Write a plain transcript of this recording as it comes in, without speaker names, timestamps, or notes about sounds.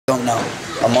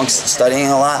know, amongst studying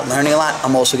a lot, learning a lot,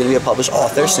 I'm also going to be a published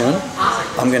author soon.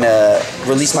 I'm going to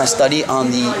release my study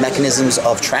on the mechanisms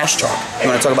of trash talk. You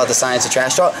want to talk about the science of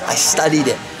trash talk? I studied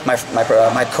it.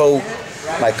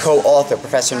 My co-author,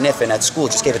 Professor Niffin at school,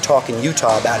 just gave a talk in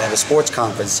Utah about it at a sports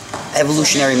conference.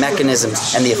 Evolutionary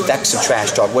mechanisms and the effects of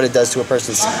trash talk, what it does to a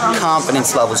person's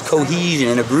confidence levels, cohesion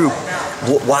in a group.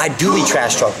 Why do we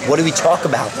trash talk? What do we talk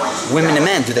about? Women and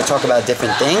men, do they talk about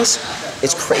different things?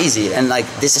 It's crazy, and like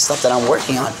this is stuff that I'm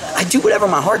working on. I do whatever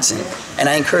my heart's in, and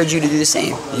I encourage you to do the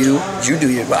same. You do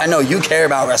you. I know you care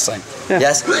about wrestling. Yeah.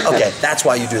 Yes? Okay, that's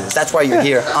why you do this. That's why you're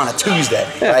here on a Tuesday,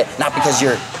 right? Not because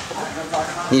you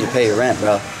need to pay your rent,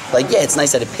 bro. Like, yeah, it's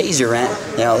nice that it pays your rent.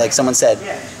 You know, like someone said,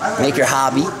 make your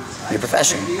hobby your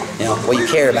profession. You know, what you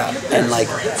care about. And like,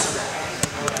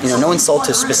 you know, no insult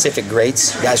to specific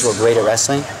greats, guys who are great at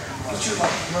wrestling.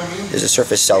 There's a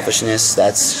surface selfishness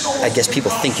that's, I guess people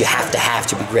think you have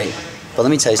to be great. But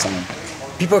let me tell you something.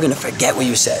 People are going to forget what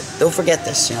you said. They'll forget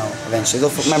this, you know, eventually.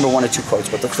 They'll remember one or two quotes,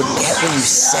 but they'll forget what you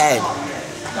said.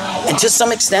 And to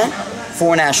some extent,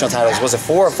 4 national titles. Was it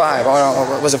 4 or 5?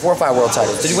 Or was it 4 or 5 world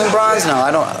titles? Did you win bronze? No,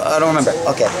 I don't remember.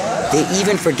 Okay. They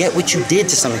even forget what you did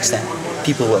to some extent.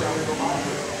 People will.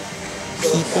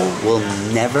 People will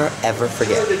never, ever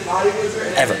forget.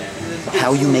 Ever.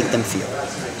 How you make them feel.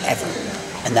 Ever.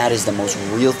 And that is the most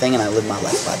real thing, and I live my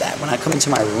life by that. When I come into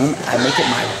my room, I make it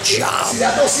my job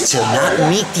to not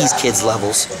meet these kids'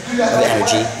 levels of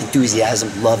energy, enthusiasm,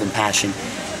 love, and passion.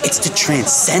 It's to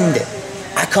transcend it.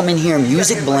 I come in here,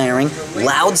 music blaring,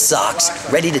 loud socks,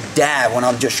 ready to dab when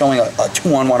I'm just showing a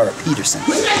 2-on-1 or a Peterson.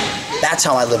 That's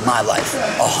how I live my life,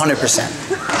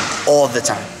 100%, all the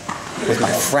time. With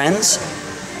my friends,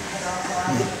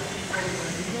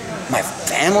 my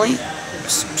family,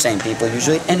 same people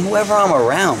usually, and whoever I'm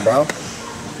around, bro.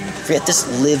 Forget this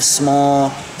live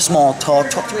small talk.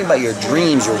 Talk to me about your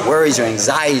dreams, your worries, your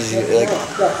anxieties.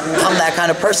 I'm that kind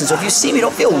of person. So if you see me,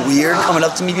 don't feel weird coming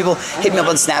up to me. People hit me up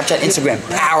on Snapchat, Instagram,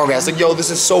 power guys. Like, yo,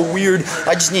 this is so weird.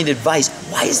 I just need advice.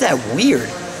 Why is that weird?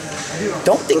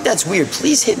 Don't think that's weird.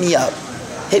 Please hit me up.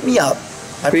 Hit me up.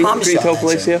 I promise you. Green toe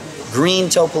Palacio? Green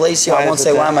toe Palacio. I won't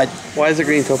say why. Why is it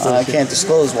green toe Palacio? I can't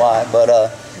disclose why,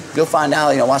 but you'll find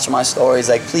out, you know, watching my stories.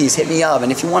 Like, please hit me up.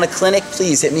 And if you want a clinic,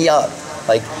 please hit me up.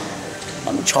 Like,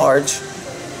 I'm in charge.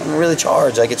 I'm really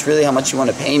charged. Like, it's really how much you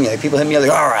want to pay me. Like, people hit me up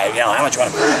like, all right, you know, how much you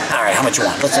want to pay? All right, how much you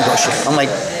want? Let's negotiate. I'm like,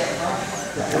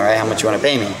 all right, how much you want to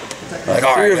pay me? They're like,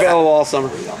 all right. You're available all summer.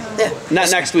 Yeah. Not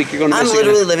next week. You're going to Michigan. I'm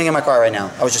literally living in my car right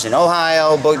now. I was just in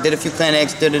Ohio, did a few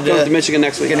clinics. Going to Michigan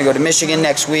next week. We're going to go to Michigan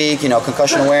next week, you know,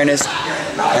 concussion awareness.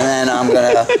 And then I'm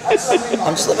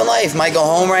just living life. Might go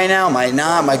home right now, might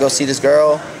not. Might go see this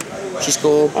girl. She's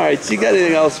cool. All right, so you got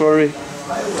anything else for me?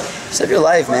 Just live your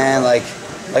life, man. Like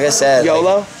I said.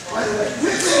 YOLO?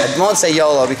 I won't say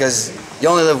YOLO because you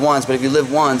only live once, but if you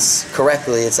live once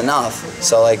correctly, it's enough.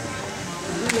 So, like,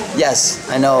 yes,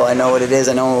 I know what it is.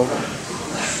 I know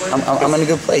I'm in a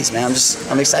good place, man.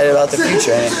 I'm excited about the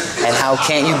future. And how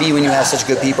can't you be when you have such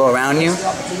good people around you?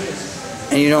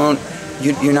 And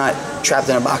you're not trapped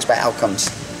in a box by outcomes.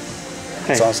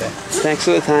 That's all I'm saying. Thanks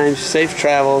for the time. Safe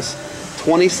travels.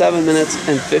 27 minutes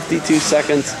and 52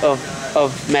 seconds of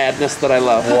madness that I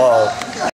love. Whoa.